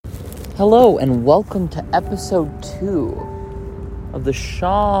Hello and welcome to episode 2 of the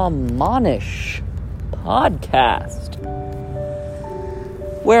Shamanish podcast.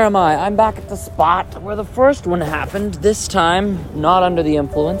 Where am I? I'm back at the spot where the first one happened. This time, not under the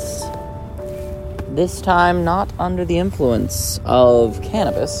influence. This time, not under the influence of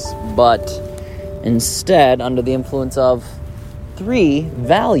cannabis, but instead under the influence of 3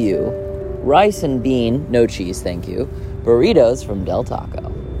 value rice and bean, no cheese, thank you, burritos from Del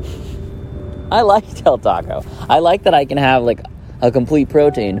Taco. I like Del Taco. I like that I can have like a complete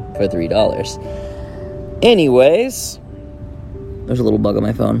protein for $3. Anyways, there's a little bug on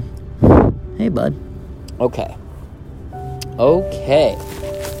my phone. Hey, bud. Okay.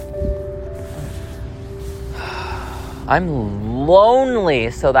 I'm lonely,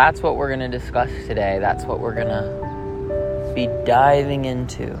 so that's what we're going to discuss today. That's what we're going to be diving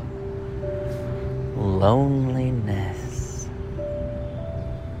into. Loneliness.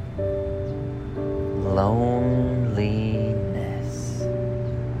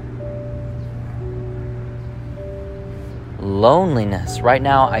 Loneliness. Right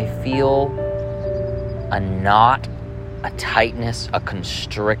now, I feel a knot, a tightness, a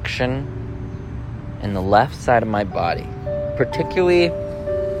constriction in the left side of my body, particularly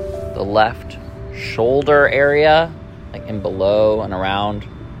the left shoulder area, like in below and around,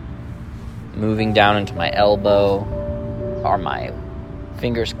 moving down into my elbow. Are my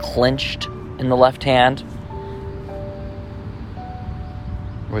fingers clenched in the left hand?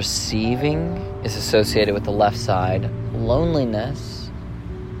 Receiving is associated with the left side. Loneliness,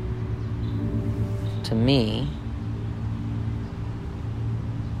 to me,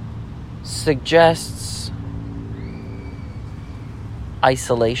 suggests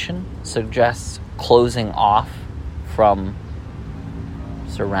isolation, suggests closing off from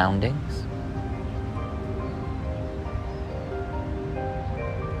surroundings.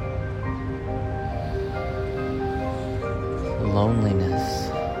 Loneliness.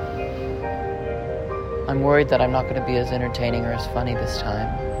 I'm worried that I'm not going to be as entertaining or as funny this time.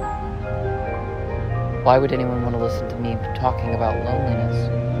 Why would anyone want to listen to me talking about loneliness?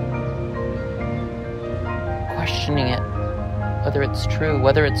 Questioning it, whether it's true,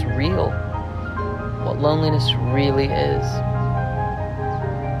 whether it's real, what loneliness really is.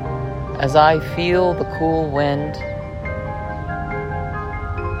 As I feel the cool wind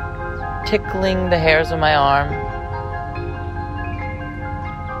tickling the hairs of my arm,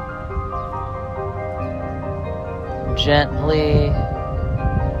 gently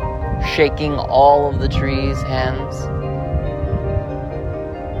shaking all of the trees' hands.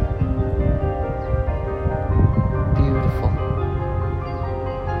 Beautiful.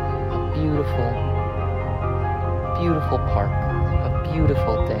 A beautiful, beautiful park. A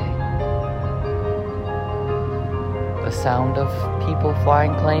beautiful day. The sound of people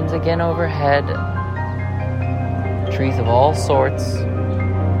flying planes again overhead. Trees of all sorts.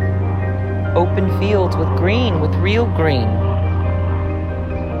 Open fields with green, with real green.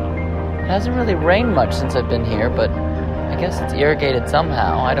 It hasn't really rained much since I've been here, but I guess it's irrigated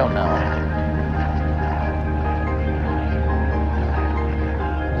somehow. I don't know.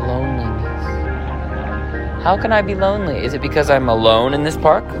 Loneliness. How can I be lonely? Is it because I'm alone in this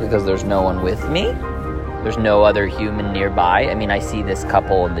park? Because there's no one with me? There's no other human nearby? I mean, I see this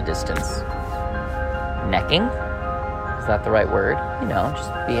couple in the distance necking. Is that the right word? You know,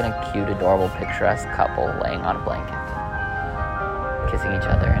 just being a cute, adorable, picturesque couple laying on a blanket and kissing each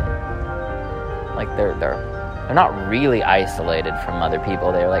other, and like they're not really isolated from other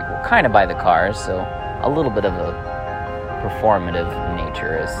people. They're like kind of by the cars, so a little bit of a performative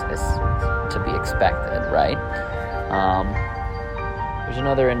nature is to be expected, right? There's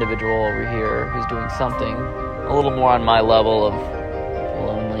another individual over here who's doing something a little more on my level of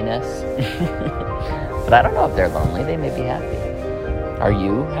loneliness. But I don't know if they're lonely. They may be happy. Are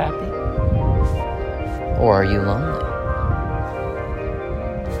you happy? Or are you lonely?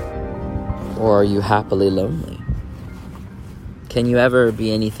 Or are you happily lonely? Can you ever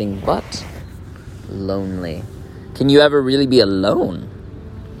be anything but lonely? Can you ever really be alone?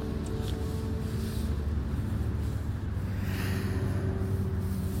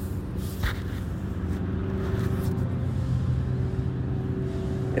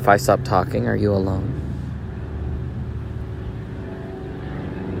 If I stop talking, are you alone?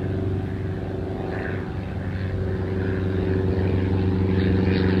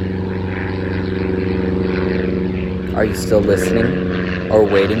 Are you still listening or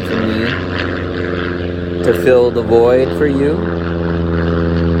waiting for me to fill the void for you?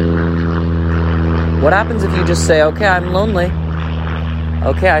 What happens if you just say, okay, I'm lonely.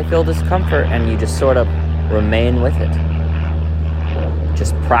 Okay, I feel discomfort, and you just sort of remain with it.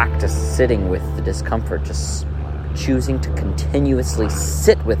 just practice sitting with the discomfort, just choosing to continuously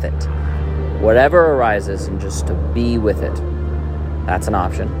sit with it, whatever arises, and just to be with it. That's an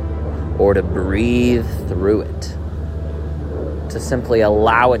option. Or to breathe through it, to simply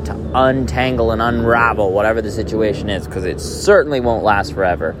allow it to untangle and unravel whatever the situation is, because it certainly won't last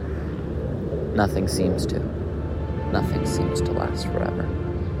forever. Nothing seems to last forever.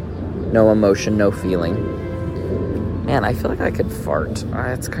 No emotion, no feeling. Man, I feel like I could fart.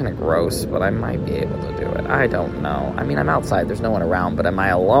 It's kind of gross, but I might be able to do it. I don't know. I mean, I'm outside. There's no one around, but am I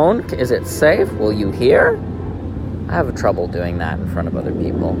alone? Is it safe? Will you hear? I have trouble doing that in front of other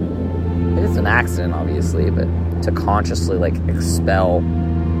people. It is an accident, obviously, but to consciously, expel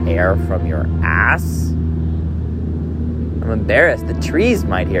air from your ass? I'm embarrassed. The trees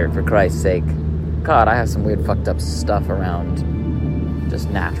might hear it, for Christ's sake. God, I have some weird fucked up stuff around just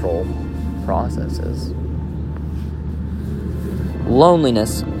natural processes.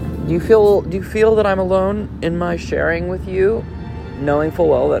 Loneliness. Do you feel that I'm alone in my sharing with you, knowing full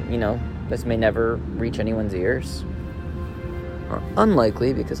well that, this may never reach anyone's ears? Or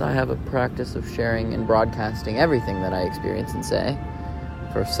unlikely, because I have a practice of sharing and broadcasting everything that I experience and say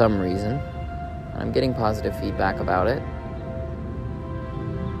for some reason. I'm getting positive feedback about it.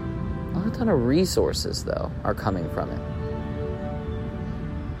 Not a ton of resources, though, are coming from it.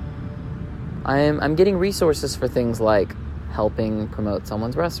 I'm getting resources for things like helping promote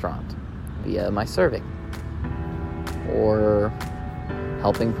someone's restaurant via my serving, or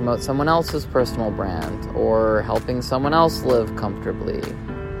helping promote someone else's personal brand, or helping someone else live comfortably.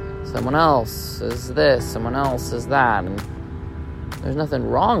 Someone else is this, someone else is that, and there's nothing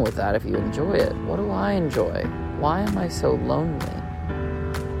wrong with that if you enjoy it. What do I enjoy? Why am I so lonely?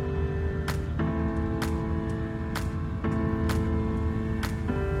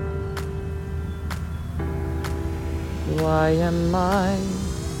 Why am I?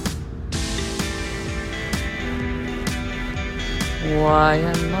 Why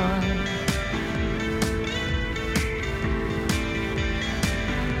am I?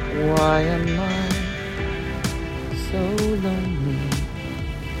 Why am I so lonely?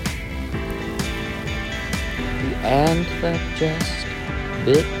 The ant that just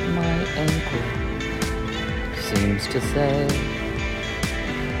bit my ankle seems to say,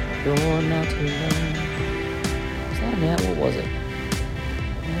 you're not alone. Is that an ant? What was it?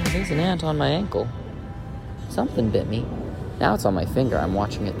 Oh, there's an ant on my ankle. Something bit me. Now it's on my finger. I'm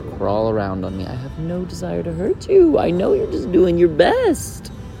watching it crawl around on me. I have no desire to hurt you. I know you're just doing your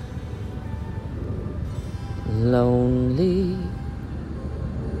best. Lonely.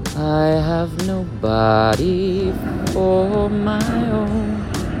 I have nobody for my own.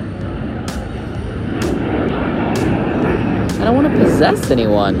 I don't want to possess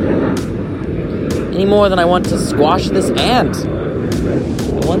anyone any more than I want to squash this ant.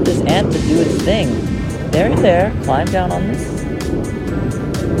 I want this ant to do its thing. There, climb down on this.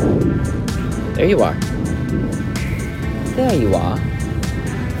 There you are. There you are.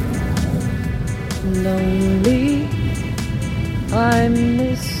 Lonely, I'm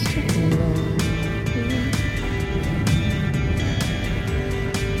Mr. Lonely.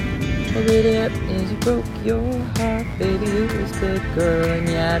 Oh, baby, that is you broke your heart, baby, you was a good girl and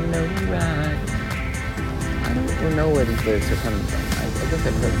you had no right. I don't know where these lyrics are coming from. I guess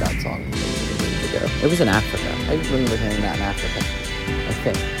I've heard that song years ago. It was in Africa. I just remember hearing that in Africa, I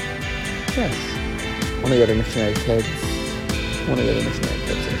think. Yes. One of the other missionary kids introduced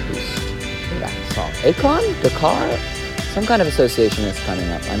that song. Akon? Dakar? Some kind of association is coming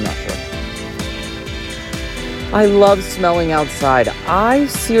up. I'm not sure. I love smelling outside. I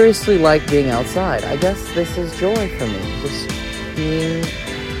seriously like being outside. I guess this is joy for me. Just being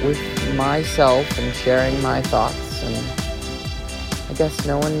with myself and sharing my thoughts. And I guess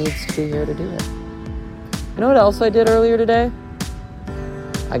no one needs to be here to do it. You know what else I did earlier today?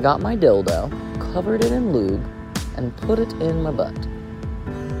 I got my dildo, covered it in lube, and put it in my butt.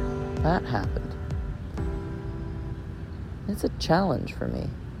 That happened. It's a challenge for me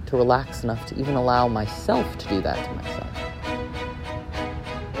to relax enough to even allow myself to do that to myself.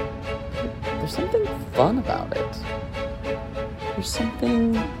 There's something fun about it. There's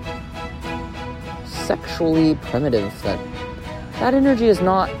something sexually primitive that energy is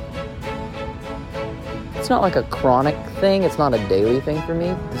not... It's not like a chronic thing. It's not a daily thing for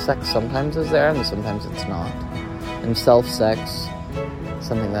me. The sex sometimes is there and sometimes it's not. And self-sex,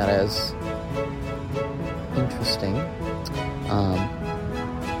 something that is interesting.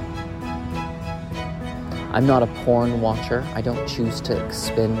 I'm not a porn watcher. I don't choose to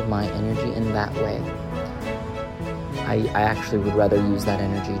expend my energy in that way. I actually would rather use that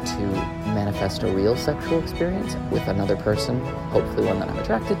energy to manifest a real sexual experience with another person, hopefully one that I'm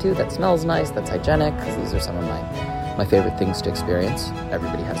attracted to, that smells nice, that's hygienic, because these are some of my favorite things to experience.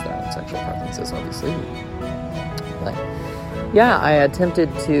 Everybody has their own sexual preferences, obviously. But yeah, I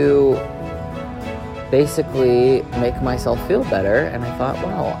attempted to basically make myself feel better, and I thought,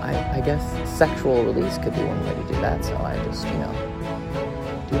 well, I guess sexual release could be one way to do that, so I just,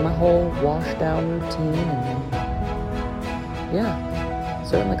 do my whole wash down routine, and yeah,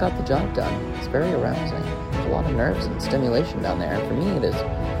 certainly got the job done. It's very arousing. There's a lot of nerves and stimulation down there, and for me,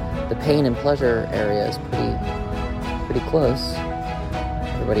 the pain and pleasure area is pretty close.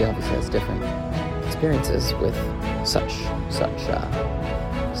 Everybody obviously has different experiences with such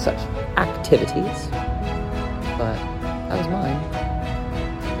activities, but that was mine.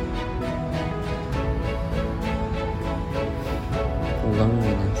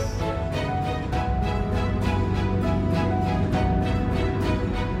 Loneliness.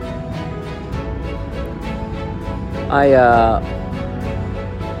 I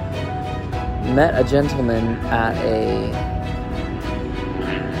met a gentleman at a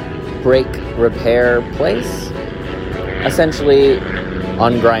brake repair place, essentially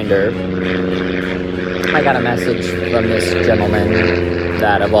on Grindr. I got a message from this gentleman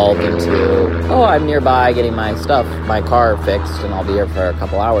that evolved into, oh, I'm nearby getting my car fixed, and I'll be here for a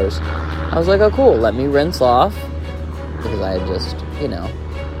couple hours. I was like, oh, cool, let me rinse off, because I had just,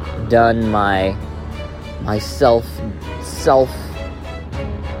 done my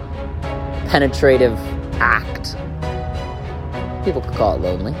self-penetrative act. People could call it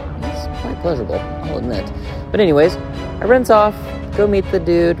lonely. It's quite pleasurable, I'll admit. But anyways, I rinse off, go meet the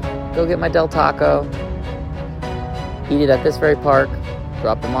dude, go get my Del Taco, eat it at this very park,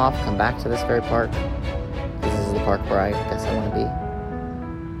 drop him off, come back to this very park. This is the park where I guess I want to be.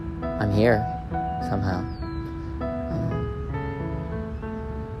 I'm here, somehow.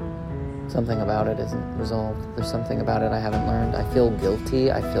 Something about it isn't resolved. There's something about it I haven't learned. I feel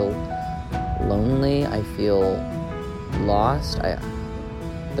guilty. I feel lonely. I feel lost.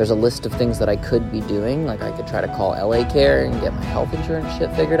 There's a list of things that I could be doing. Like, I could try to call LA Care and get my health insurance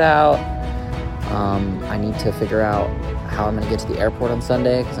shit figured out. I need to figure out how I'm going to get to the airport on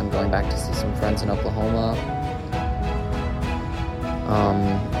Sunday, because I'm going back to see some friends in Oklahoma.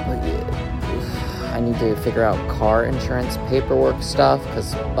 I need to figure out car insurance paperwork stuff,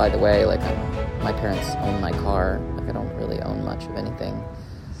 because, by the way, my parents own my car. I don't really own much of anything.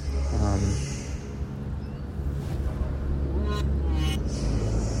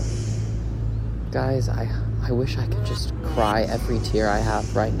 Guys, I wish I could just cry every tear I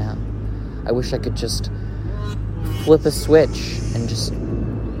have right now. I wish I could just flip a switch and just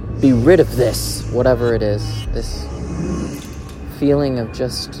be rid of this, whatever it is, this feeling of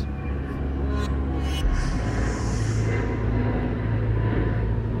just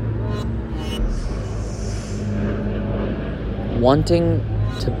wanting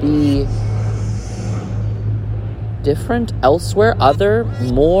to be different, elsewhere, other,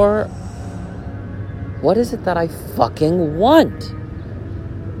 more. What is it that I fucking want?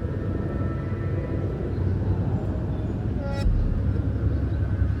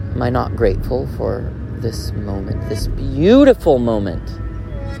 Am I not grateful for this moment, this beautiful moment?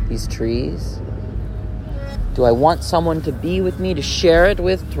 These trees? Do I want someone to be with me, to share it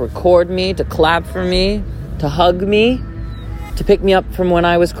with, to record me, to clap for me, to hug me, to pick me up from when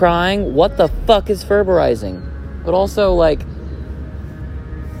I was crying? What the fuck is Ferberizing? But also,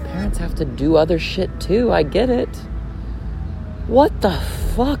 parents have to do other shit too, I get it. What the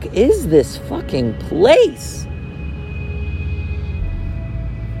fuck is this fucking place?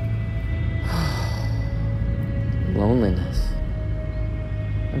 Loneliness.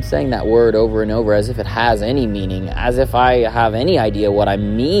 I'm saying that word over and over as if it has any meaning, as if I have any idea what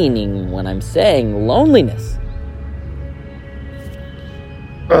I'm meaning when I'm saying loneliness.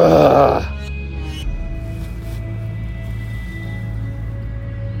 Ugh.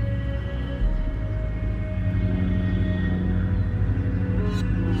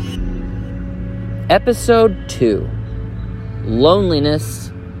 Episode 2.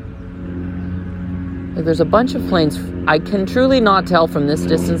 Loneliness. There's a bunch of planes. I can truly not tell from this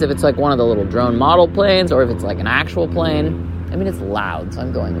distance if it's one of the little drone model planes or if it's an actual plane. I mean, it's loud, so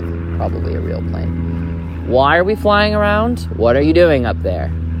I'm going with probably a real plane. Why are we flying around? What are you doing up there?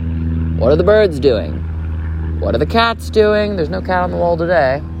 What are the birds doing? What are the cats doing? There's no cat on the wall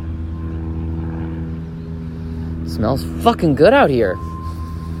today. It smells fucking good out here.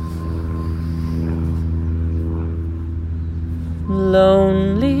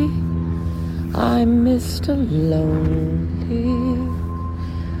 Lonely, I'm Mr. Lonely.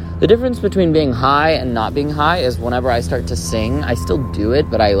 The difference between being high and not being high is whenever I start to sing, I still do it,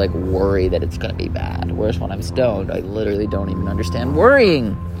 but I worry that it's going to be bad. Whereas when I'm stoned, I literally don't even understand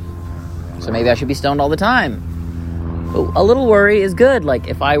worrying. So maybe I should be stoned all the time. But a little worry is good.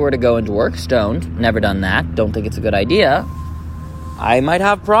 If I were to go into work stoned, never done that, don't think it's a good idea, I might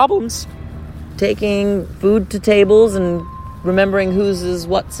have problems taking food to tables and remembering whose is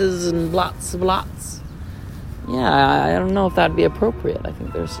what's is and blots. Yeah, I don't know if that'd be appropriate. I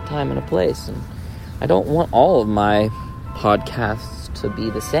think there's a time and a place, and I don't want all of my podcasts to be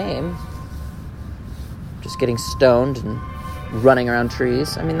the same. Just getting stoned and running around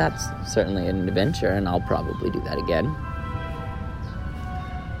trees. I mean, that's certainly an adventure, and I'll probably do that again.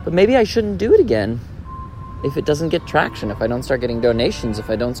 But maybe I shouldn't do it again if it doesn't get traction, if I don't start getting donations, if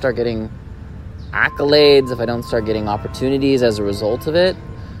I don't start getting accolades, if I don't start getting opportunities as a result of it.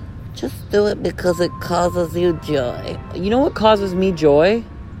 Just do it because it causes you joy. You know what causes me joy?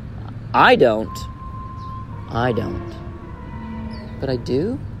 I don't. But I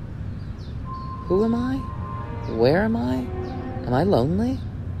do? Who am I? Where am I? Am I lonely?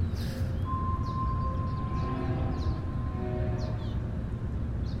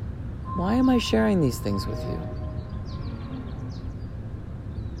 Why am I sharing these things with you?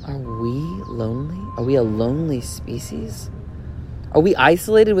 Are we lonely? Are we a lonely species? Are we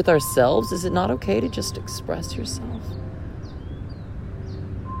isolated with ourselves? Is it not okay to just express yourself?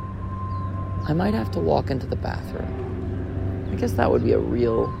 I might have to walk into the bathroom. I guess that would be a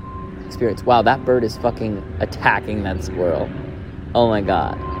real experience. Wow, that bird is fucking attacking that squirrel. Oh my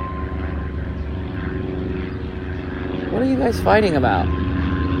god. What are you guys fighting about?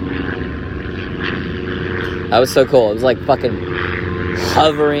 That was so cool. It was fucking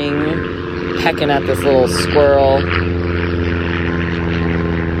hovering, pecking at this little squirrel.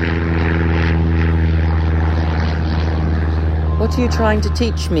 What are you trying to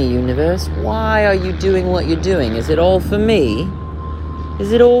teach me, universe? Why are you doing what you're doing? Is it all for me?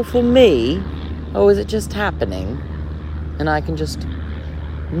 Is it all for me? Or is it just happening? And I can just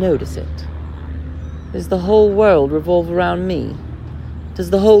notice it. Does the whole world revolve around me?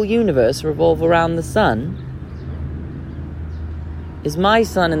 Does the whole universe revolve around the sun? Is my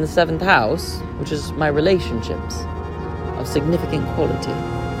sun in the 7th house, which is my relationships, of significant quality?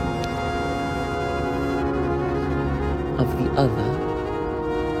 Of the other?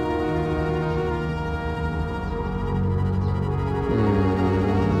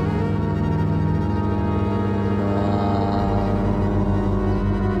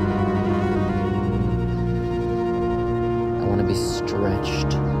 I want to be stretched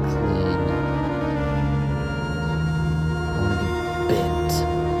clean. I want to be bent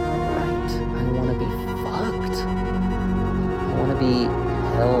right. I want to be fucked. I want to be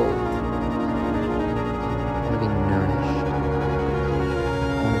held. I want to be nourished.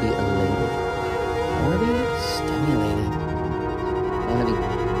 I want to be elated. I want to be stimulated. I want to be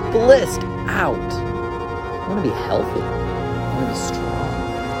blissed out. I want to be healthy. I want to be strong.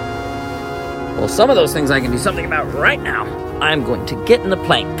 Well, some of those things I can do something about right now. I'm going to get in the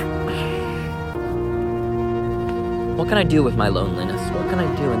plank. What can I do with my loneliness? What can I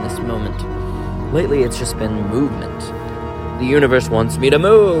do in this moment? Lately, it's just been movement. The universe wants me to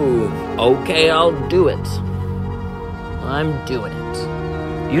move. Okay, I'll do it. I'm doing it.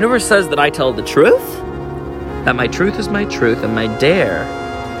 The universe says that I tell the truth, that my truth is my truth, and my dare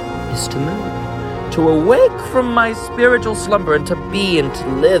is to move. To awake from my spiritual slumber and to be and to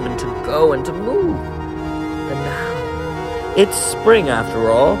live and to go and to move. And now, it's spring after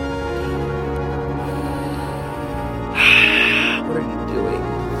all. What are you doing?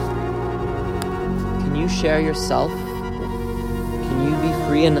 Can you share yourself? Can you be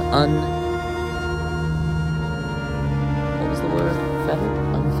free and what was the word?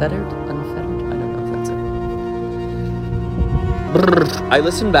 Unfettered? I don't know if that's it. I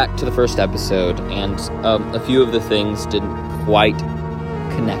listened back to the first episode, and a few of the things didn't quite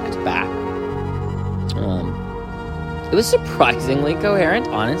connect back. It was surprisingly coherent,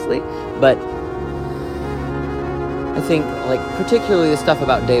 honestly, but I think, particularly the stuff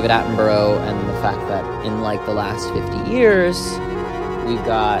about David Attenborough and the fact that in, the last 50 years, we've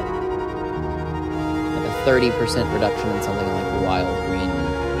got, a 30% reduction in something like wild green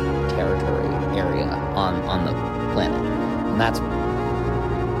territory area on the planet. And that's,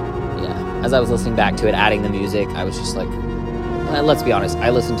 as I was listening back to it, adding the music, I was just let's be honest, I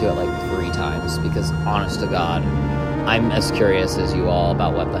listened to it 3 times, because honest to God, I'm as curious as you all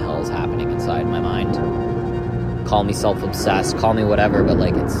about what the hell is happening inside my mind. Call me self-obsessed, call me whatever, but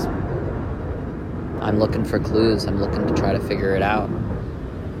I'm looking for clues. I'm looking to try to figure it out.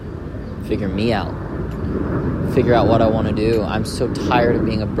 Figure me out. figure out what I want to do. I'm so tired of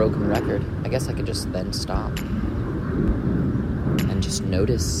being a broken record. I guess I could just then stop and just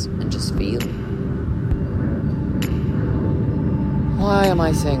notice and just feel. Why am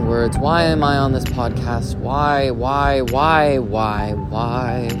I saying words? Why am I on this podcast? Why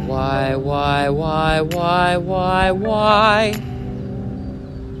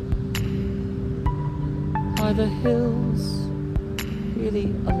are the hills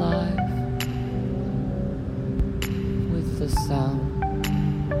really alive with the sound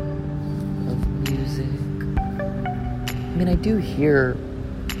of music? I mean, I do hear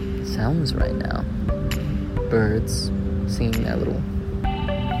sounds right now. Birds singing their little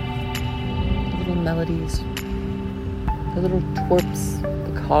melodies, the little twerps,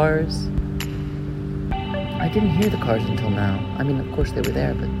 the cars. I didn't hear the cars until now. I mean, of course they were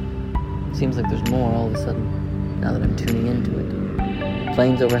there, but it seems like there's more all of a sudden, now that I'm tuning into it.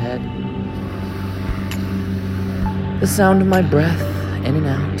 Planes overhead. The sound of my breath in and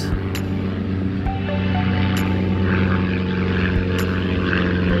out.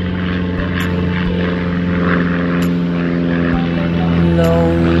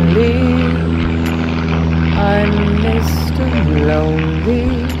 Lonely, I'm Mr. Lonely.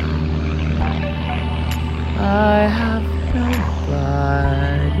 I have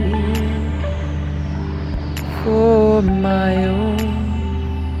nobody for my own.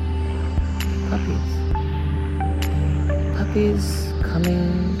 Puppies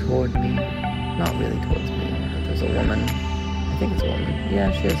coming toward me. Not really towards me, but there's a woman. I think it's a woman.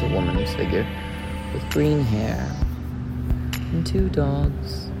 Yeah, she has a woman's figure with green hair and 2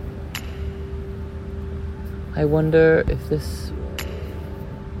 dogs. I wonder if this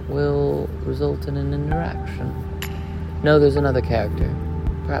will result in an interaction. No, there's another character.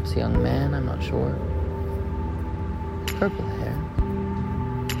 Perhaps a young man, I'm not sure. Purple hair.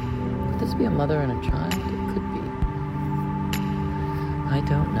 Could this be a mother and a child? It could be. I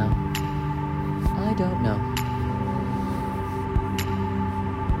don't know.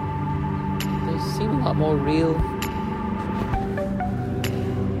 They seem a lot more real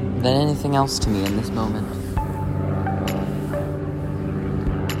than anything else to me in this moment.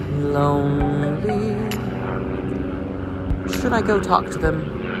 Lonely. Should I go talk to them?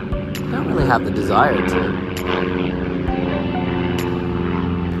 I don't really have the desire to.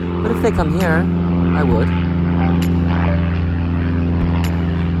 But if they come here, I would.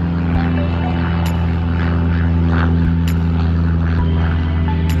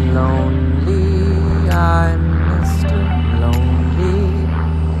 Lonely, I'm Mr. Lonely.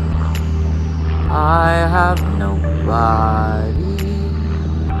 I have nobody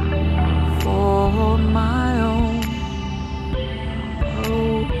for my own.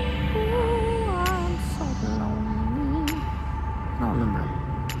 Oh, I'm so lonely. I don't remember.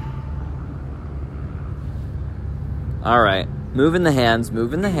 Alright, moving the hands.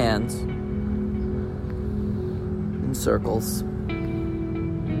 In circles.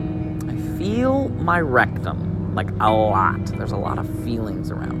 I feel my rectum, like a lot. There's a lot of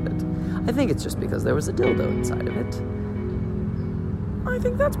feelings around it. I think it's just because there was a dildo inside of it. I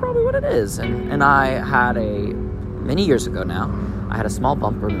think that's probably what it is. And I had many years ago now, I had a small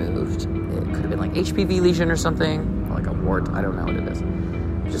bump removed. It could have been like HPV lesion or something, or like a wart, I don't know what it is.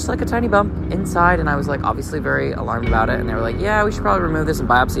 Just like a tiny bump inside, and I was like obviously very alarmed about it, and they were like, yeah, we should probably remove this and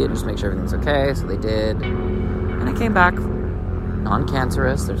biopsy it and just make sure everything's okay. So they did. And I came back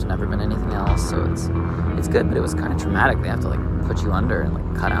non-cancerous. There's never been anything else, so it's good, but it was kind of traumatic. They have to like put you under and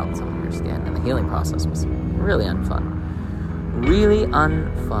like cut out some of your skin, and the healing process was really unfun. Really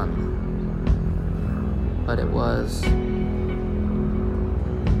unfun. But it was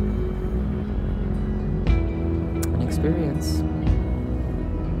an experience.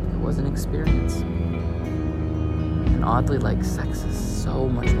 It was an experience. And oddly, like, sex is so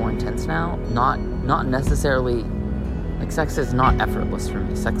much more intense now. Not necessarily, like, sex is not effortless for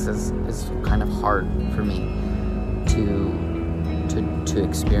me. Sex is kind of hard for me to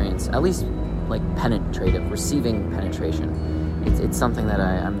experience, at least like receiving penetration. It's something that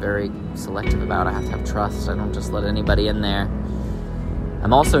I'm very selective about. I have to have trust. I don't just let anybody in there.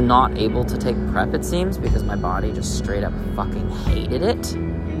 I'm also not able to take PrEP, it seems, because my body just straight up fucking hated it.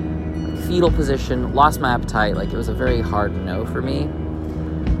 Like, fetal position, lost my appetite. Like, it was a very hard no for me.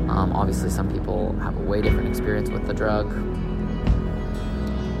 Obviously, some people have a way different experience with the drug.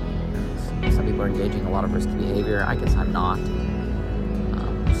 Some people are engaging in a lot of risky behavior. I guess I'm not.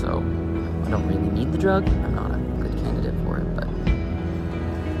 So I don't really need the drug. I'm not a good candidate for it, but...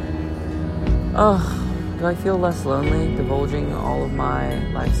 Oh, do I feel less lonely divulging all of my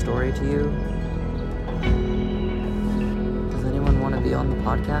life story to you? Does anyone want to be on the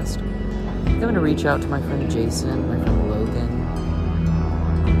podcast? I'm going to reach out to my friend Jason, my friend Logan,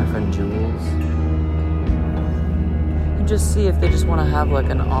 my friend Jules, and just see if they just want to have like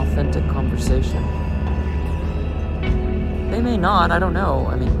an authentic conversation. They may not, I don't know.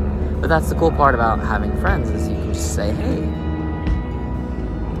 I mean, but that's the cool part about having friends is you can just say, hey,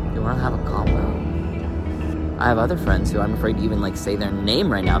 you want to have a combo? I have other friends who I'm afraid to even like say their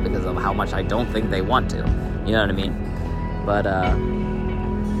name right now because of how much I don't think they want to. You know what I mean? But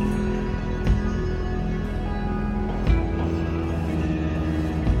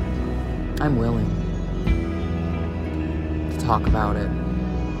I'm willing to talk about it,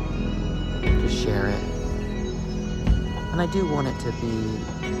 to share it. And I do want it to be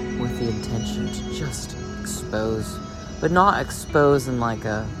with the intention to just expose, but not expose in like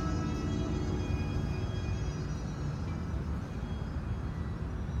a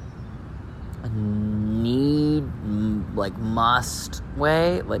need, like must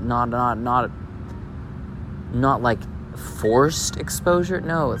way, like not like forced exposure.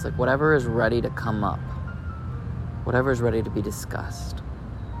 No, it's like whatever is ready to come up, whatever is ready to be discussed.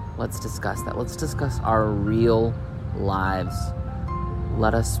 Let's discuss that. Let's discuss our real lives.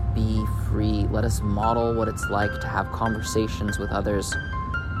 Let us be free. Let us model what it's like to have conversations with others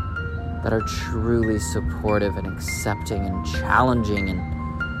that are truly supportive and accepting and challenging. And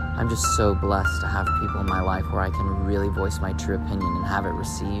I'm just so blessed to have people in my life where I can really voice my true opinion and have it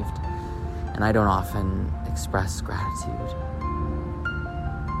received. And I don't often express gratitude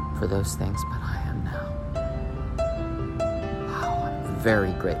for those things, but I am now. Wow, I'm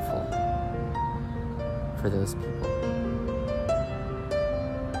very grateful for those people.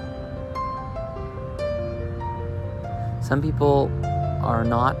 Some people are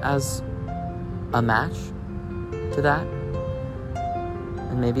not as a match to that.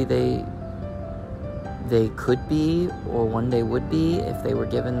 And maybe they could be, or one day would be, if they were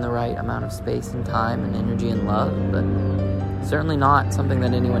given the right amount of space and time and energy and love, but certainly not something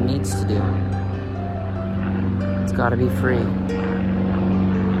that anyone needs to do. It's gotta be free.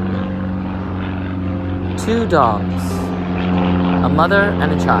 2 dogs, a mother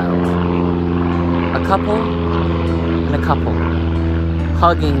and a child, a couple and a couple,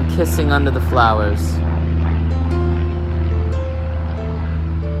 hugging, kissing under the flowers.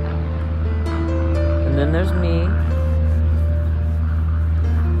 And then there's me.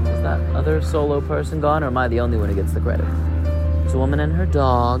 Is that other solo person gone, or am I the only one who gets the credit? There's a woman and her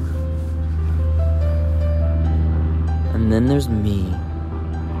dog. And then there's me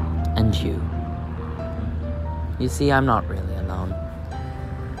and you. You see, I'm not really alone.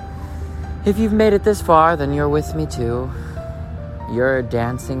 If you've made it this far, then you're with me too. You're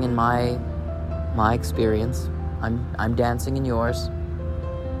dancing in my experience. I'm dancing in yours.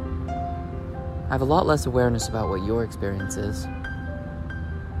 I have a lot less awareness about what your experience is.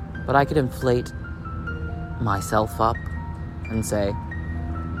 But I could inflate myself up and say,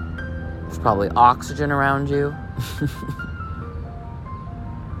 there's probably oxygen around you.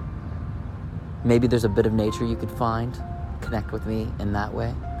 Maybe there's a bit of nature you could find. Connect with me in that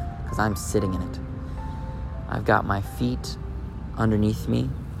way. Because I'm sitting in it. I've got my feet underneath me,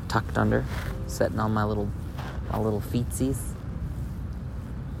 tucked under, sitting on my little feetsies,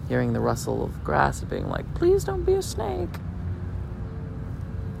 hearing the rustle of grass and being like, please don't be a snake.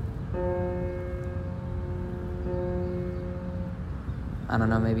 I don't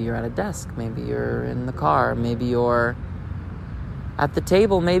know, maybe you're at a desk, maybe you're in the car, maybe you're at the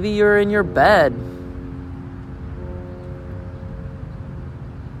table, maybe you're in your bed.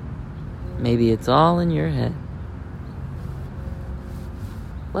 Maybe it's all in your head.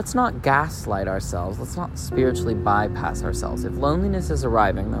 Let's not gaslight ourselves. Let's not spiritually bypass ourselves. If loneliness is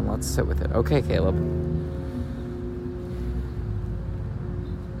arriving, then let's sit with it. Okay, Caleb.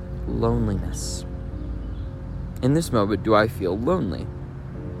 Loneliness. In this moment, do I feel lonely?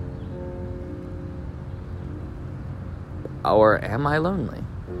 Or am I lonely?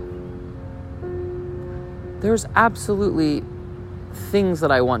 There's absolutely things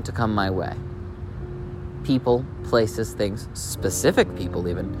that I want to come my way. People, places, things, specific people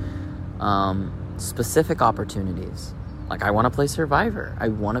even. Specific opportunities. Like, I want to play Survivor. I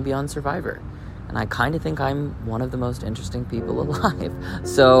want to be on Survivor. And I kind of think I'm one of the most interesting people alive.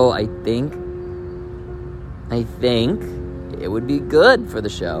 So I think it would be good for the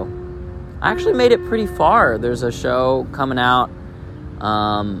show. I actually made it pretty far. There's a show coming out.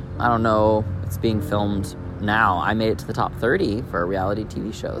 I don't know. It's being filmed now. I made it to the top 30 for a reality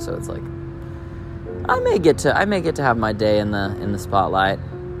TV show. So it's like, I may get to have my day in the spotlight,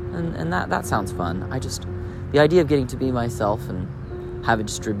 and that sounds fun. The idea of getting to be myself and have it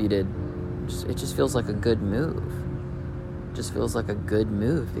distributed, it just feels like a good move. just feels like a good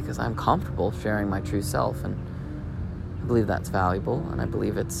move because I'm comfortable sharing my true self, and I believe that's valuable, and I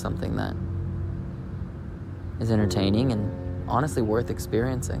believe it's something that is entertaining and honestly worth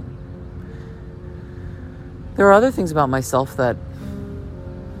experiencing. There are other things about myself that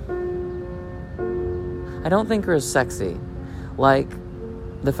I don't think are as sexy, like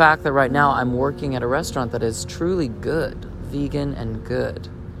the fact that right now I'm working at a restaurant that is truly good, vegan and good,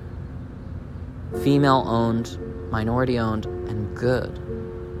 female-owned, minority-owned, and good,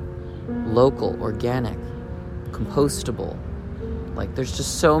 local, organic, compostable. Like, there's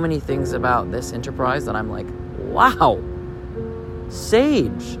just so many things about this enterprise that I'm like, wow,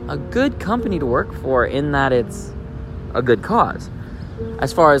 sage, a good company to work for in that it's a good cause.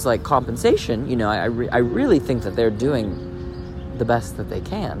 As far as like compensation, you know, I really think that they're doing the best that they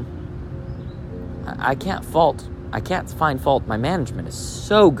can. I can't find fault. My management is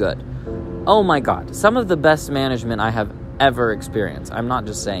so good. Oh my God, some of the best management I have ever experienced. I'm not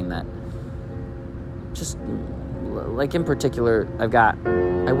just saying that. Just like in particular,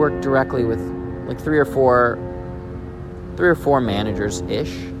 I work directly with like three or four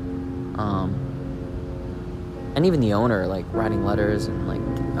managers-ish. And even the owner, like, writing letters and, like,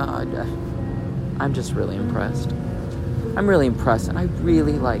 I'm just really impressed. I'm really impressed, and I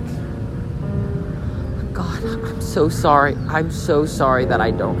really, like, God, I'm so sorry. I'm so sorry that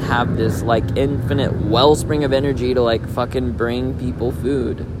I don't have this, like, infinite wellspring of energy to, like, fucking bring people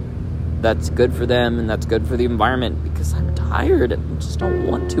food that's good for them and that's good for the environment, because I'm tired and just don't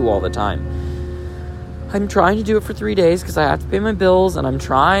want to all the time. I'm trying to do it for 3 days because I have to pay my bills, and I'm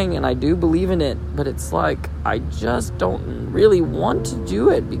trying, and I do believe in it, but it's like, I just don't really want to do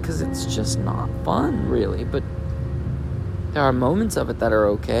it because it's just not fun, really. But there are moments of it that are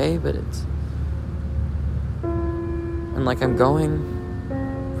okay, but it's... And, like, I'm going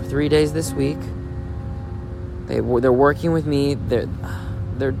for 3 days this week. They're working with me.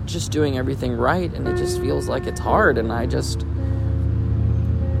 They're just doing everything right, and it just feels like it's hard, and I just...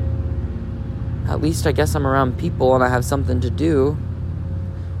 At least I guess I'm around people and I have something to do.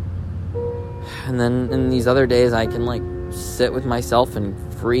 And then in these other days I can like sit with myself and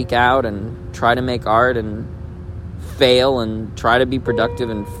freak out and try to make art and fail and try to be productive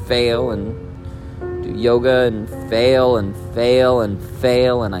and fail and do yoga and fail and fail and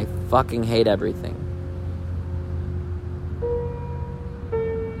fail, and I fucking hate everything.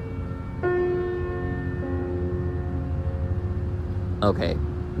 Okay.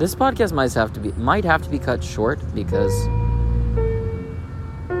 This podcast might have to be cut short because,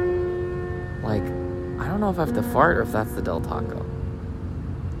 like, I don't know if I have to fart or if that's the Del Taco.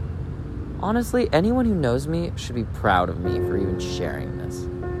 Honestly, anyone who knows me should be proud of me for even sharing this.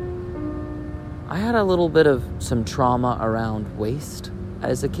 I had a little bit of some trauma around waste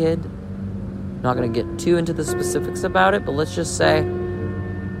as a kid. Not going to get too into the specifics about it, but let's just say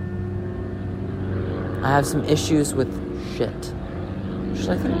I have some issues with shit. Which is,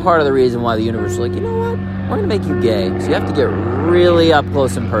 I think, part of the reason why the universe is like, you know what? We're going to make you gay. So you have to get really up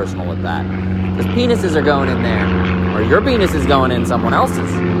close and personal with that. Because penises are going in there. Or your penis is going in someone else's.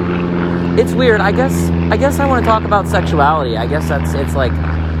 It's weird. I guess I want to talk about sexuality. I guess it's like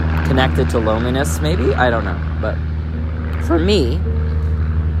connected to loneliness, maybe? I don't know. But for me,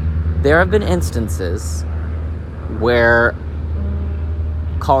 there have been instances where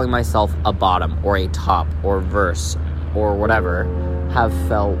calling myself a bottom or a top or verse or whatever have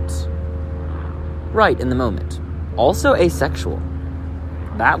felt right in the moment. Also asexual.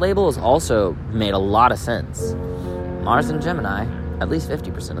 That label has also made a lot of sense. Mars and Gemini, at least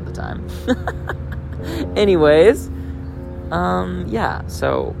 50% of the time. Anyways, yeah,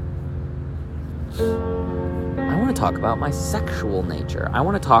 so I want to talk about my sexual nature. I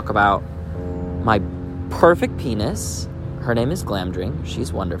want to talk about my perfect penis. Her name is Glamdring.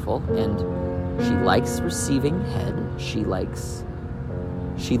 She's wonderful, and she likes receiving head. She likes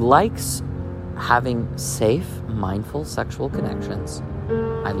having safe, mindful sexual connections.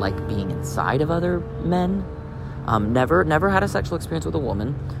 I like being inside of other men. Never had a sexual experience with a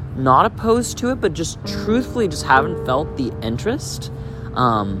woman. Not opposed to it, but just truthfully just haven't felt the interest.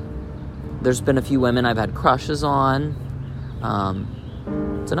 There's been a few women I've had crushes on.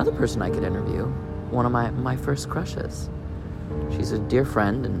 It's another person I could interview. One of my first crushes. She's a dear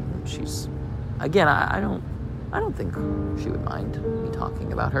friend, and she's... Again, I don't think she would mind me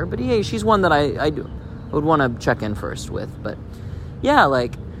talking about her, but yeah, she's one that I would want to check in first with. But yeah,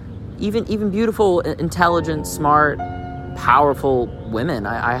 like even beautiful, intelligent, smart, powerful women,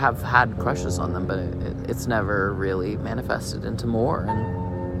 I have had crushes on them, but it's never really manifested into more.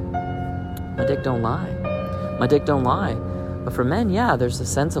 And my dick don't lie. But for men, yeah, there's a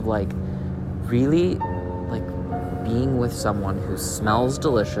sense of like really like being with someone who smells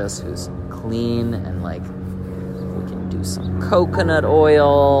delicious, who's clean, and like we can do some coconut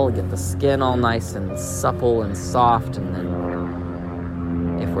oil, get the skin all nice and supple and soft, and then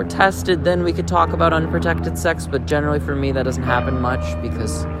if we're tested, then we could talk about unprotected sex. But generally for me that doesn't happen much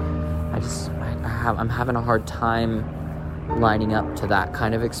because I'm having a hard time lining up to that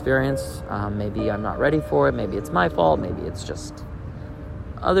kind of experience. Maybe I'm not ready for it, maybe it's my fault, maybe it's just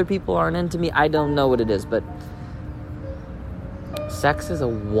other people aren't into me. I don't know what it is, but sex is a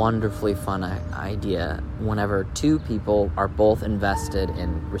wonderfully fun idea whenever two people are both invested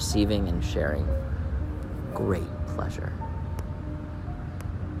in receiving and sharing great pleasure.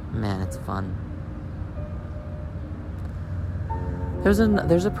 Man, it's fun. There's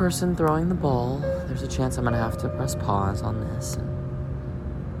a person throwing the ball. There's a chance I'm going to have to press pause on this. And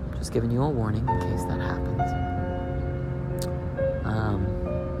just giving you a warning in case that happens.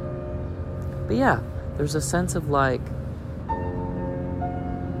 But yeah, there's a sense of like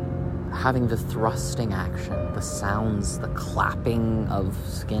having the thrusting action, the sounds, the clapping of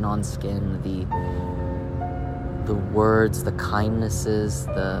skin on skin, the words, the kindnesses,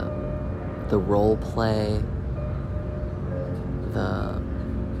 the role play, the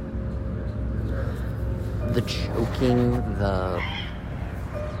choking, the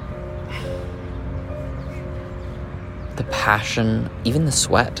passion, even the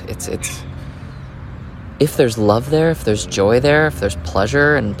sweat. It's if there's love there, if there's joy there, if there's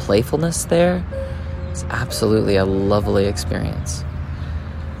pleasure and playfulness there, it's absolutely a lovely experience.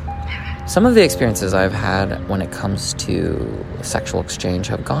 Some of the experiences I've had when it comes to sexual exchange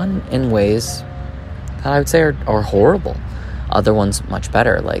have gone in ways that I would say are horrible. Other ones much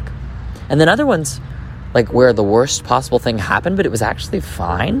better, and then other ones like where the worst possible thing happened, but it was actually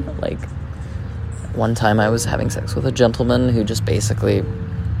fine. Like one time I was having sex with a gentleman who just basically,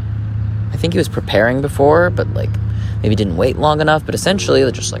 I think he was preparing before, but like maybe didn't wait long enough, but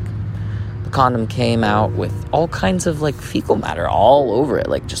essentially just like the condom came out with all kinds of like fecal matter all over it,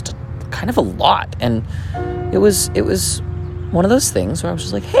 like just kind of a lot. And it was one of those things where I was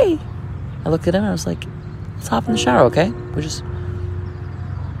just like, hey, I looked at him and I was like, let's hop in the shower, okay?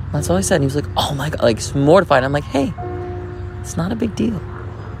 That's all I said. And he was like, oh my God, like mortified. I'm like, hey, it's not a big deal.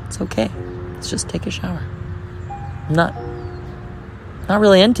 It's okay. Let's just take a shower. I'm not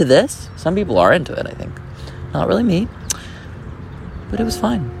really into this. Some people are into it, I think. Not really me. But it was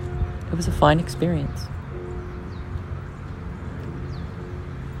fine. It was a fine experience.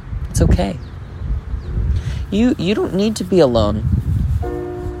 It's okay. You don't need to be alone.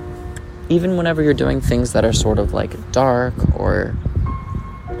 Even whenever you're doing things that are sort of like dark or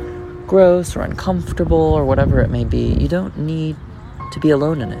gross or uncomfortable or whatever it may be, you don't need to be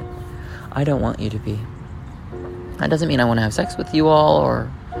alone in it. I don't want you to be. That doesn't mean I want to have sex with you all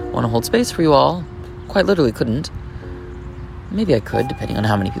or want to hold space for you all. Quite literally couldn't. Maybe I could, depending on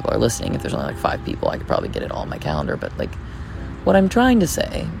how many people are listening. If there's only like 5 people, I could probably get it all on my calendar. But like, what I'm trying to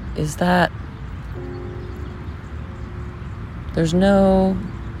say is that there's no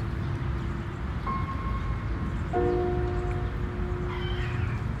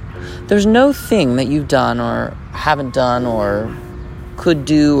thing that you've done or haven't done or could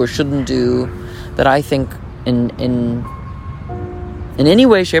do or shouldn't do that I think in any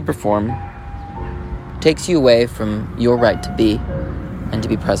way, shape, or form takes you away from your right to be and to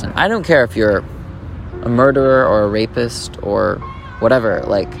be present. I don't care if you're a murderer or a rapist or whatever.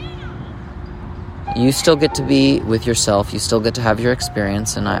 Like, you still get to be with yourself. You still get to have your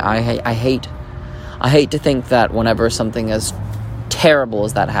experience. And I hate to think that whenever something as terrible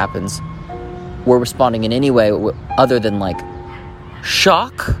as that happens, we're responding in any way other than like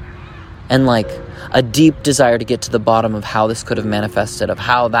shock and like a deep desire to get to the bottom of how this could have manifested, of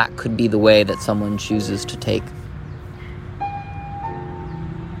how that could be the way that someone chooses to take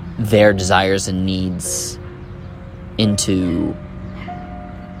their desires and needs into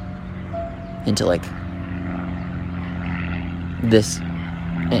like this,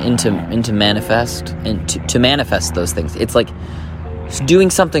 into manifest, and to manifest those things. It's like doing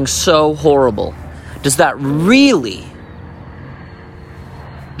something so horrible. Does that really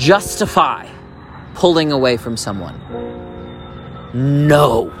justify pulling away from someone?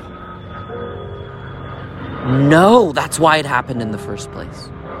 No, that's why it happened in the first place.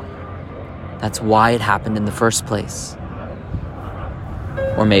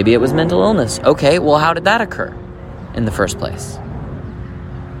 Or maybe it was mental illness. Okay, well, how did that occur in the first place?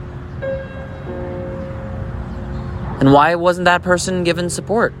 And why wasn't that person given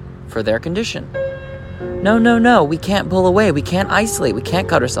support for their condition? No, we can't pull away, we can't isolate, we can't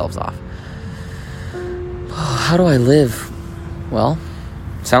cut ourselves off. How do I live? Well,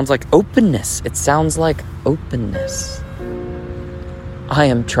 Sounds like openness. It sounds like openness. I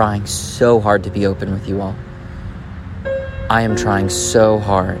am trying so hard to be open with you all. I am trying so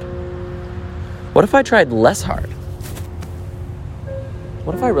hard. What if I tried less hard?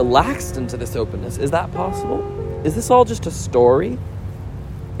 What if I relaxed into this openness? Is that possible? Is this all just a story?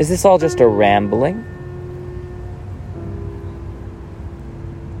 Is this all just a rambling?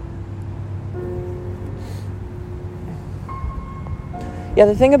 Yeah,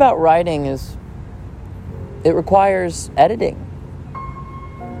 the thing about writing is it requires editing.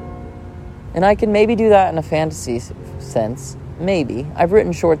 And I can maybe do that in a fantasy sense. Maybe. I've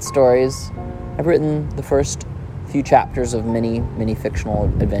written short stories. I've written the first few chapters of many fictional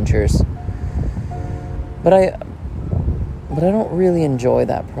adventures. But I don't really enjoy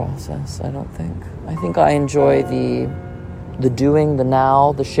that process, I don't think. I think I enjoy the doing, the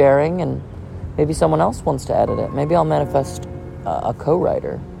now, the sharing, and maybe someone else wants to edit it. Maybe I'll manifest a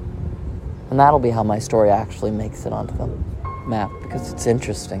co-writer. And that'll be how my story actually makes it onto the map, because it's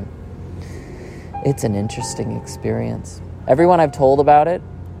interesting. It's an interesting experience. Everyone I've told about it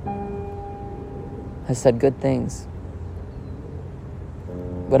has said good things.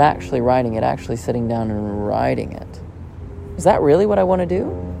 But actually writing it, actually sitting down and writing it, is that really what I want to do?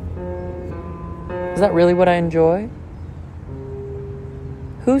 Is that really what I enjoy?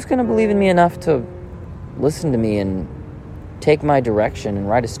 Who's going to believe in me enough to listen to me and take my direction and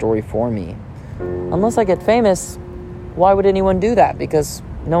write a story for me? Unless I get famous, why would anyone do that? Because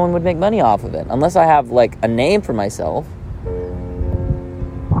no one would make money off of it. Unless I have, like, a name for myself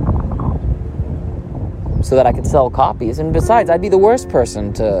so that I could sell copies. And besides, I'd be the worst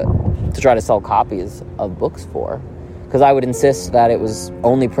person to try to sell copies of books for, because I would insist that it was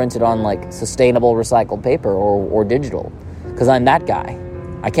only printed on, like, sustainable recycled paper or digital, because I'm that guy.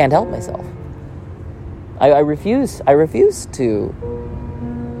 I can't help myself. I refuse to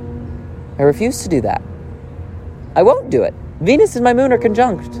do that. I won't do it. Venus and my moon are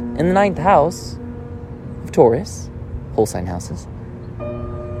conjunct in the 9th house of Taurus, whole sign houses.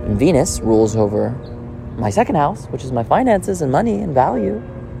 And Venus rules over my 2nd house, which is my finances and money and value.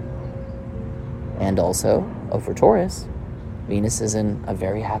 And also over Taurus. Venus is in a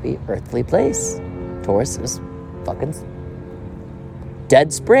very happy earthly place. Taurus is fucking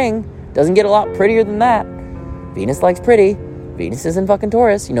dead spring. Doesn't get a lot prettier than that. Venus likes pretty. Venus is in fucking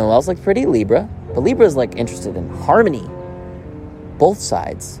Taurus. You know who else likes pretty? Libra. But Libra is, like, interested in harmony. Both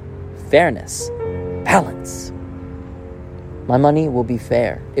sides. Fairness. Balance. My money will be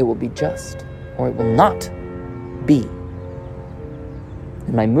fair. It will be just. Or it will not be.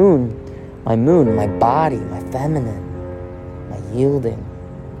 And my moon, my body, my feminine, my yielding.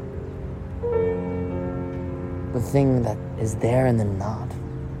 The thing that is there and then not.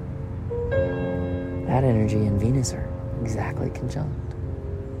 That energy and Venus are exactly conjunct.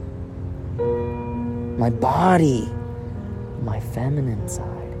 My body, my feminine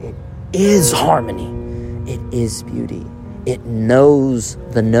side, it is harmony. It is beauty. It knows,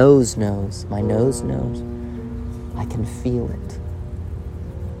 the nose knows, my nose knows. I can feel it.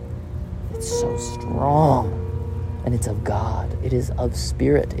 It's so strong. And it's of God. It is of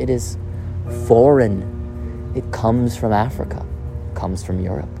spirit. It is foreign. It comes from Africa. It comes from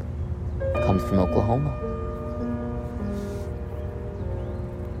Europe. It comes from Oklahoma.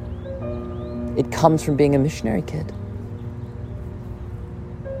 It comes from being a missionary kid.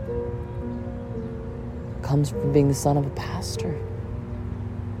 It comes from being the son of a pastor.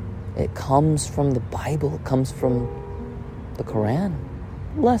 It comes from the Bible. It comes from the Quran.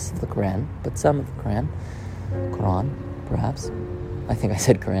 Less of the Quran, but some of the Quran. Quran, perhaps. I think I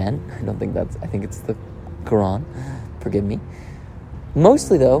said Quran. I think it's the Quran. Forgive me.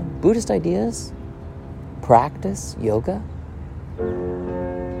 Mostly, though, Buddhist ideas, practice, yoga.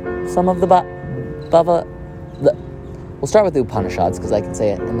 Some of the we'll start with the Upanishads, because I can say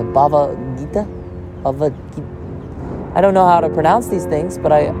it. And the Bhagavad Gita. I don't know how to pronounce these things,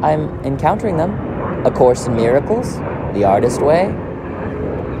 but I'm encountering them. A Course in Miracles, The Artist Way,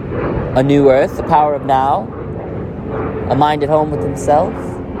 A New Earth, The Power of Now, A Mind at Home Within Self,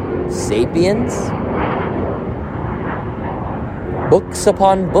 Sapiens, books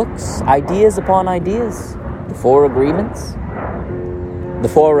upon books, ideas upon ideas, The Four Agreements, The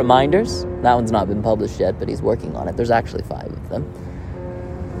Four Reminders. That one's not been published yet, but he's working on it. There's actually 5 of them.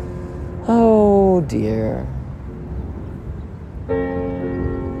 Oh dear.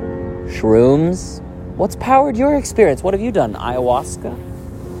 Shrooms. What's powered your experience? What have you done? Ayahuasca?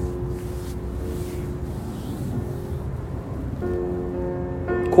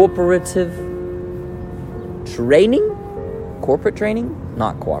 Cooperative training? Corporate training?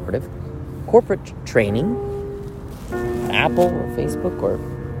 Not cooperative. Corporate training. Apple or Facebook or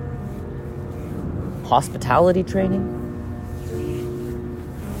hospitality training,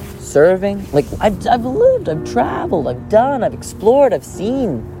 serving. Like, I've lived, I've traveled, I've explored, I've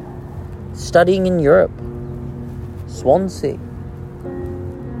seen. Studying in Europe, Swansea.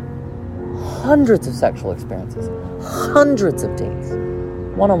 Hundreds of sexual experiences, hundreds of dates,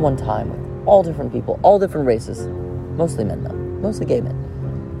 one-on-one time with all different people, all different races, mostly men though, mostly gay men.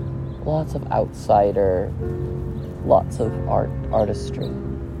 Lots of outsider, lots of artistry,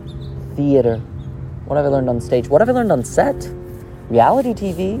 theater. What have I learned on stage? What have I learned on set? Reality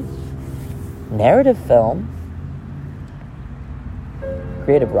TV, narrative film,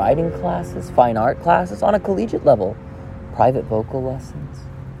 creative writing classes, fine art classes on a collegiate level, private vocal lessons.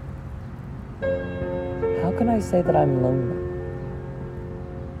 How can I say that I'm lonely?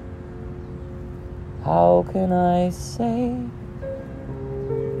 How can I say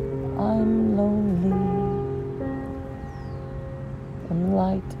I'm lonely when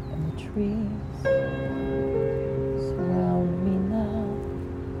light and the trees surround me now?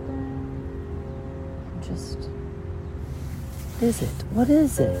 Just, what is it? What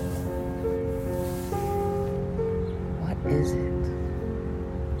is it? What is it?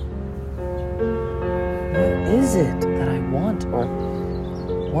 What is it that I want or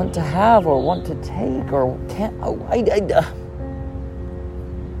want to have or want to take or can't?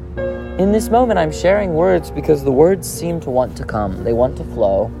 In this moment, I'm sharing words because the words seem to want to come. They want to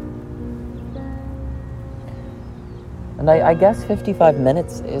flow. And I guess 55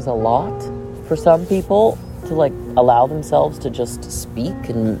 minutes is a lot for some people to allow themselves to just speak,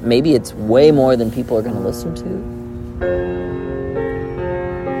 and maybe it's way more than people are going to listen to.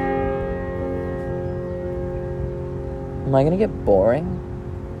 Am I going to get boring?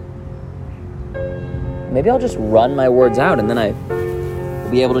 Maybe I'll just run my words out and then I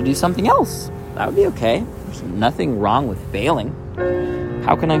will be able to do something else. That would be okay. There's nothing wrong with failing.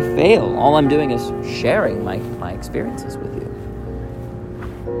 How can I fail? All I'm doing is sharing my experiences with you.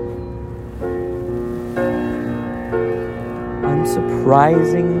 I'm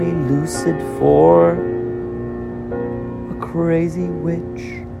surprisingly lucid for a crazy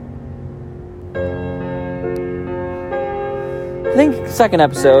witch. I think second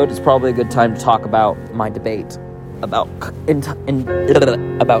episode is probably a good time to talk about my debate about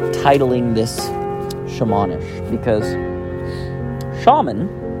titling this shamanish, because shaman,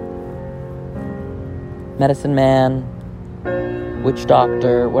 medicine man, witch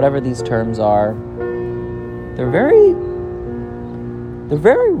doctor, whatever these terms are, they're very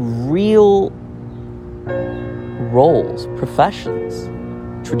real roles, professions,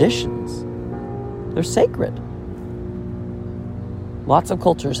 traditions. They're sacred. Lots of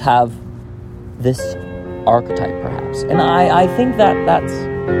cultures have this archetype, perhaps. And I think that's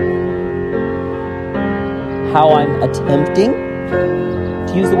how I'm attempting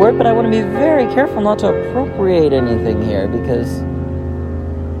to use the word, but I want to be very careful not to appropriate anything here, because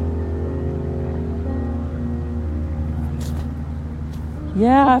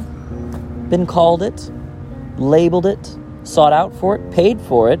yeah, I've been called it, labeled it, sought out for it, paid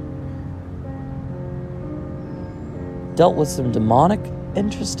for it, dealt with some demonic,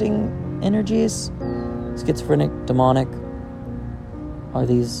 interesting energies. Schizophrenic, demonic. Are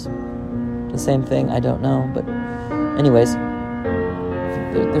these the same thing? I don't know. But anyways,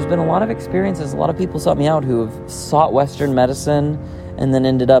 there's been a lot of experiences. A lot of people sought me out who have sought Western medicine and then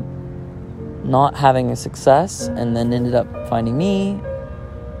ended up not having a success, and then ended up finding me.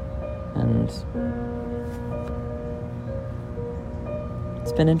 And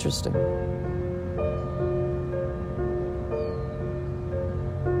it's been interesting.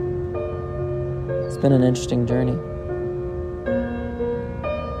 It's been an interesting journey.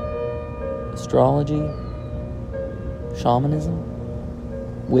 Astrology, shamanism,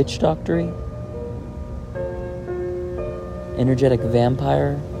 witch doctory, energetic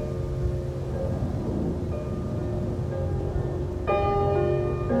vampire.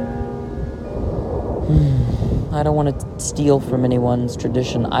 I don't want to steal from anyone's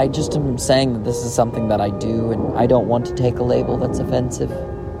tradition. I just am saying that this is something that I do, and I don't want to take a label that's offensive.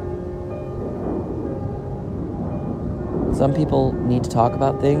 Some people need to talk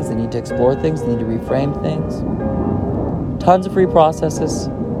about things, they need to explore things, they need to reframe things. Tons of free processes.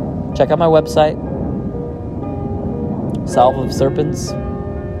 Check out my website, Salve of Serpents.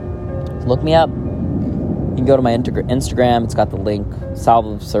 Look me up. You can go to my Instagram, it's got the link, Salve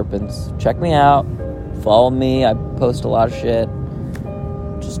of Serpents. Check me out. Follow me. I post a lot of shit.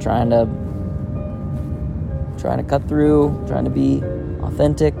 Just trying to cut through, trying to be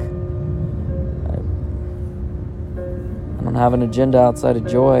authentic. I don't have an agenda outside of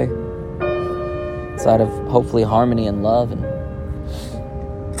joy, outside of hopefully harmony and love. And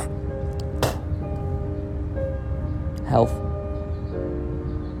health.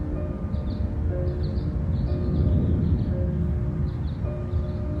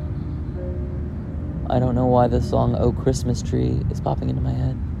 I don't know why the song "Oh Christmas Tree" is popping into my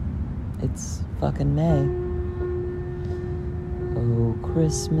head. It's fucking May. Oh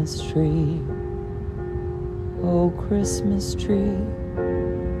Christmas tree, oh Christmas tree,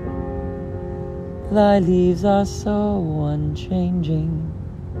 thy leaves are so unchanging.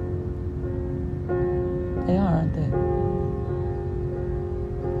 They are, aren't they?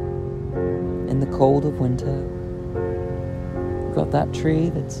 In the cold of winter, you've got that tree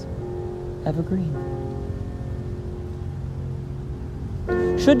that's evergreen.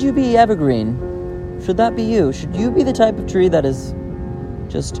 Should you be evergreen? Should that be you? Should you be the type of tree that is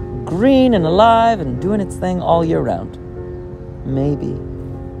just green and alive and doing its thing all year round? Maybe.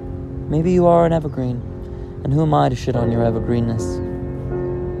 Maybe you are an evergreen. And who am I to shit on your evergreenness?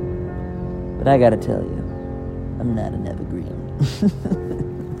 But I gotta tell you, I'm not an evergreen.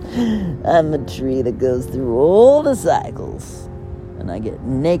 I'm a tree that goes through all the cycles. And I get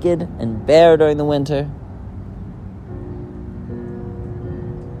naked and bare during the winter.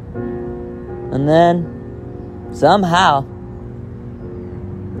 And then, somehow,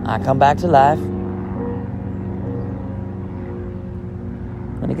 I come back to life.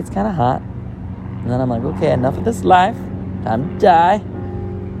 When it gets kind of hot. And then I'm like, okay, enough of this life. Time to die.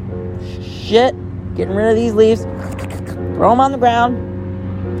 Shit. Getting rid of these leaves. Throw them on the ground.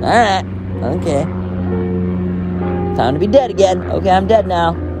 Alright. Okay. Time to be dead again. Okay, I'm dead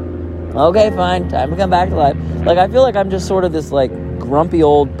now. Okay, fine. Time to come back to life. Like, I feel like I'm just sort of this, like, grumpy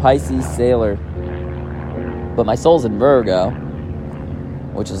old Pisces sailor. But my soul's in Virgo,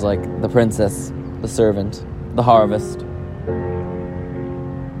 which is like the princess, the servant, the harvest.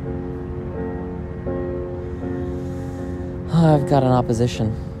 I've got an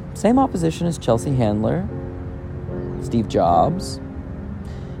opposition. Same opposition as Chelsea Handler, Steve Jobs.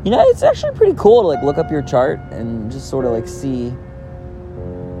 You know, it's actually pretty cool to like look up your chart and just sort of like see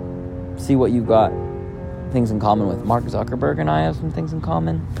what you've got things in common with. Mark Zuckerberg and I have some things in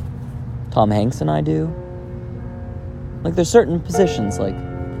common. Tom Hanks and I do. Like there's certain positions, like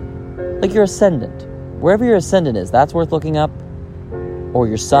your ascendant. Wherever your ascendant is, that's worth looking up. Or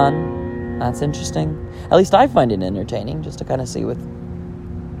your sun, that's interesting. At least I find it entertaining, just to kind of see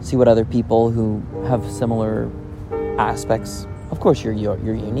what other people who have similar aspects. Of course, you're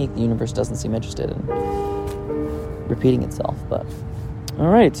unique. The universe doesn't seem interested in repeating itself. But all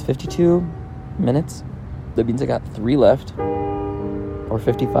right, it's 52 minutes. That means I got 3 left, or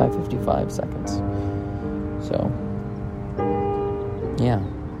 55 seconds. So, yeah.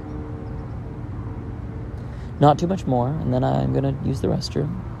 Not too much more, and then I'm going to use the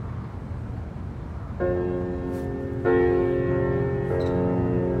restroom.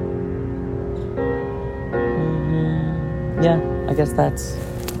 Yeah, I guess that's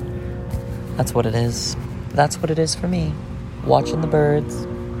what it is. That's what it is for me. Watching the birds.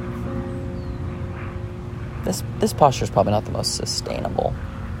 This posture is probably not the most sustainable,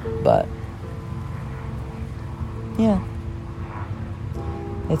 but yeah.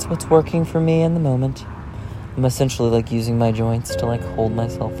 It's what's working for me in the moment. I'm essentially like using my joints to like hold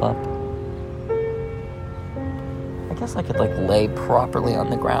myself up. I guess I could like lay properly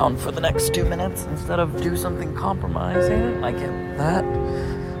on the ground for the next 2 minutes instead of do something compromising. I get that.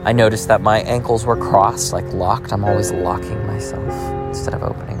 I noticed that my ankles were crossed, like locked. I'm always locking myself instead of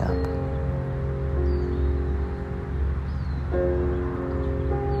opening up.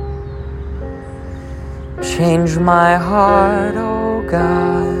 Change my heart, oh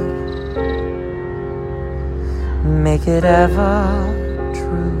God. Make it ever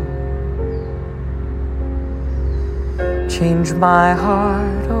true. Change my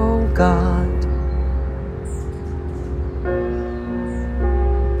heart, oh God.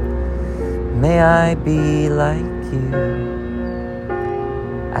 May I be like you.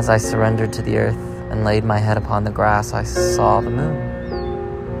 As I surrendered to the earth and laid my head upon the grass, I saw the moon.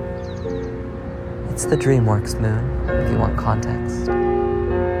 It's the DreamWorks moon, if you want context.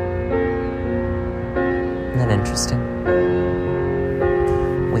 Isn't that interesting?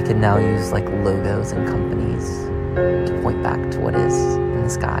 We can now use like logos and companies to point back to what is in the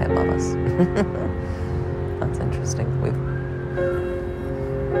sky above us. That's interesting.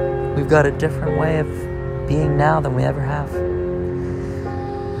 We've got a different way of being now than we ever have.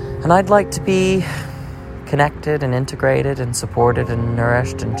 And I'd like to be connected and integrated and supported and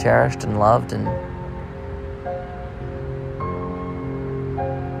nourished and cherished and loved and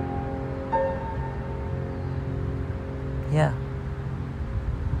yeah.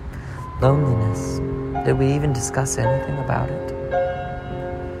 Loneliness. Did we even discuss anything about it?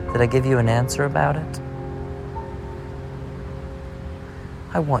 Did I give you an answer about it?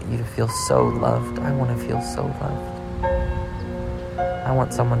 I want you to feel so loved. I want to feel so loved. I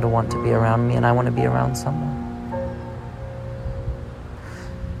want someone to want to be around me, and I want to be around someone.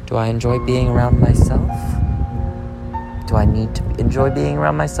 Do I enjoy being around myself? Do I need to enjoy being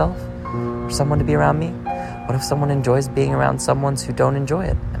around myself for someone to be around me? What if someone enjoys being around someone who don't enjoy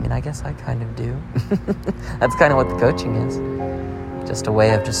it? I mean, I guess I kind of do. That's kind of what the coaching is. Just a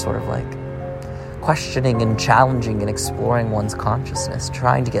way of just sort of like questioning and challenging and exploring one's consciousness,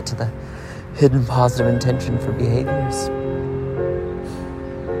 trying to get to the hidden positive intention for behaviors.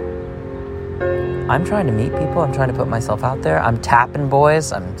 I'm trying to meet people. I'm trying to put myself out there. I'm tapping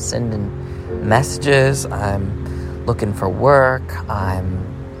boys. I'm sending messages. I'm looking for work. I'm,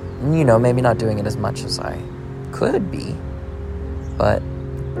 maybe not doing it as much as I could be, but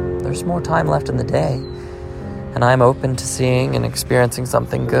there's more time left in the day, and I'm open to seeing and experiencing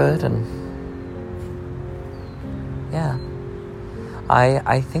something good. And yeah,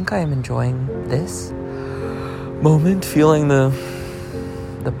 I think I am enjoying this moment, feeling the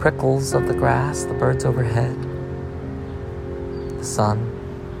prickles of the grass, the birds overhead, the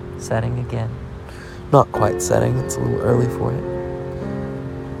sun setting again. Not quite setting, it's a little early for it.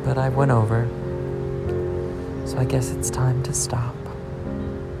 But I went over, so I guess it's time to stop.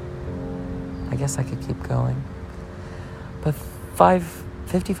 I guess I could keep going. But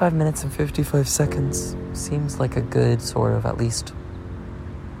 55 minutes and 55 seconds seems like a good sort of, at least,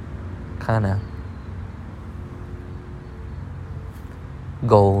 kind of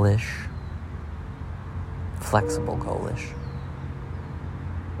goalish, flexible goalish.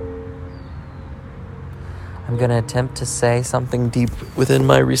 I'm going to attempt to say something deep within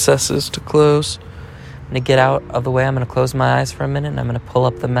my recesses to close. I'm going to get out of the way. I'm going to close my eyes for a minute, and I'm going to pull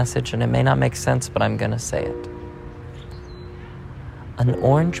up the message, and it may not make sense, but I'm going to say it. An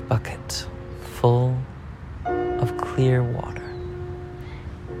orange bucket full of clear water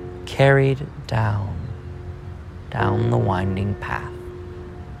carried down the winding path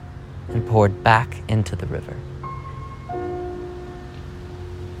and poured back into the river.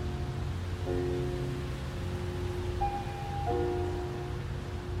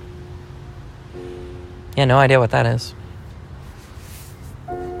 Yeah, no idea what that is.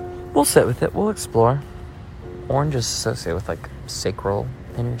 We'll sit with it. We'll explore. Orange is associated with, like, sacral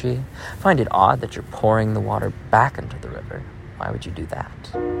energy. I find it odd that you're pouring the water back into the river. Why would you do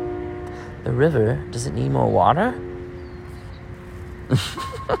that? The river, does it need more water?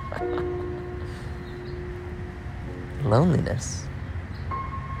 Loneliness.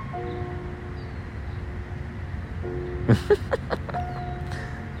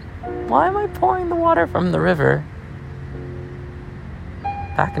 Why am I pouring the water from the river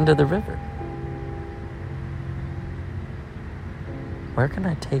back into the river? Where can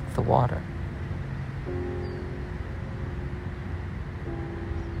I take the water?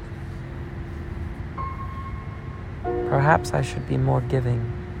 Perhaps I should be more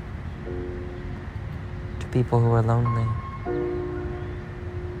giving to people who are lonely.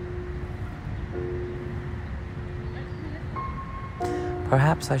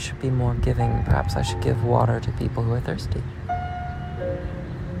 Perhaps I should be more giving. Perhaps I should give water to people who are thirsty.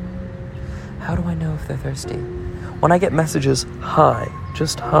 How do I know if they're thirsty? When I get messages, hi,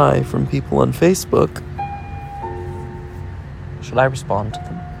 just hi, from people on Facebook, should I respond to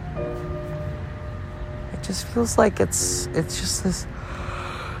them? It just feels like it's just this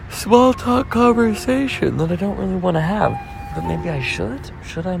small talk conversation that I don't really want to have. But maybe I should?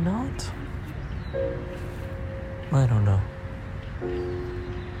 Should I not? I don't know.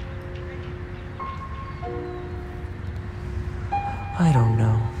 I don't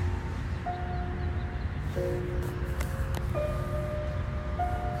know.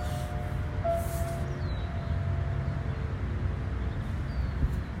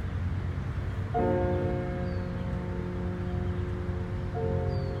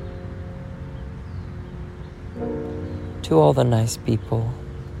 To all the nice people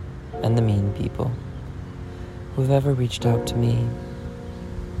and the mean people who've ever reached out to me,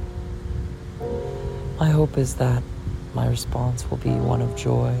 my hope is that my response will be one of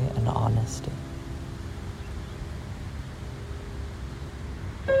joy and honesty.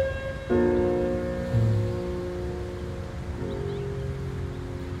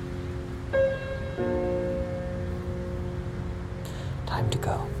 Time to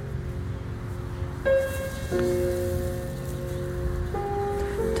go.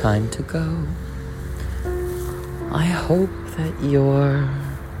 Time to go. I hope that you're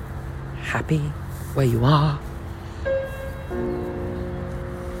happy where you are.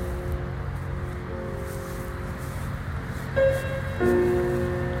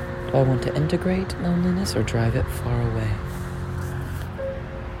 Do I want to integrate loneliness or drive it far away?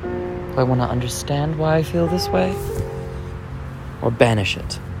 Do I want to understand why I feel this way? Or banish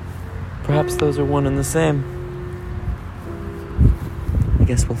it? Perhaps those are one and the same. I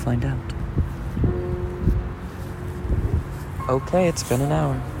guess we'll find out. Okay, it's been an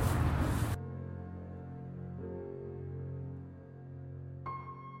hour.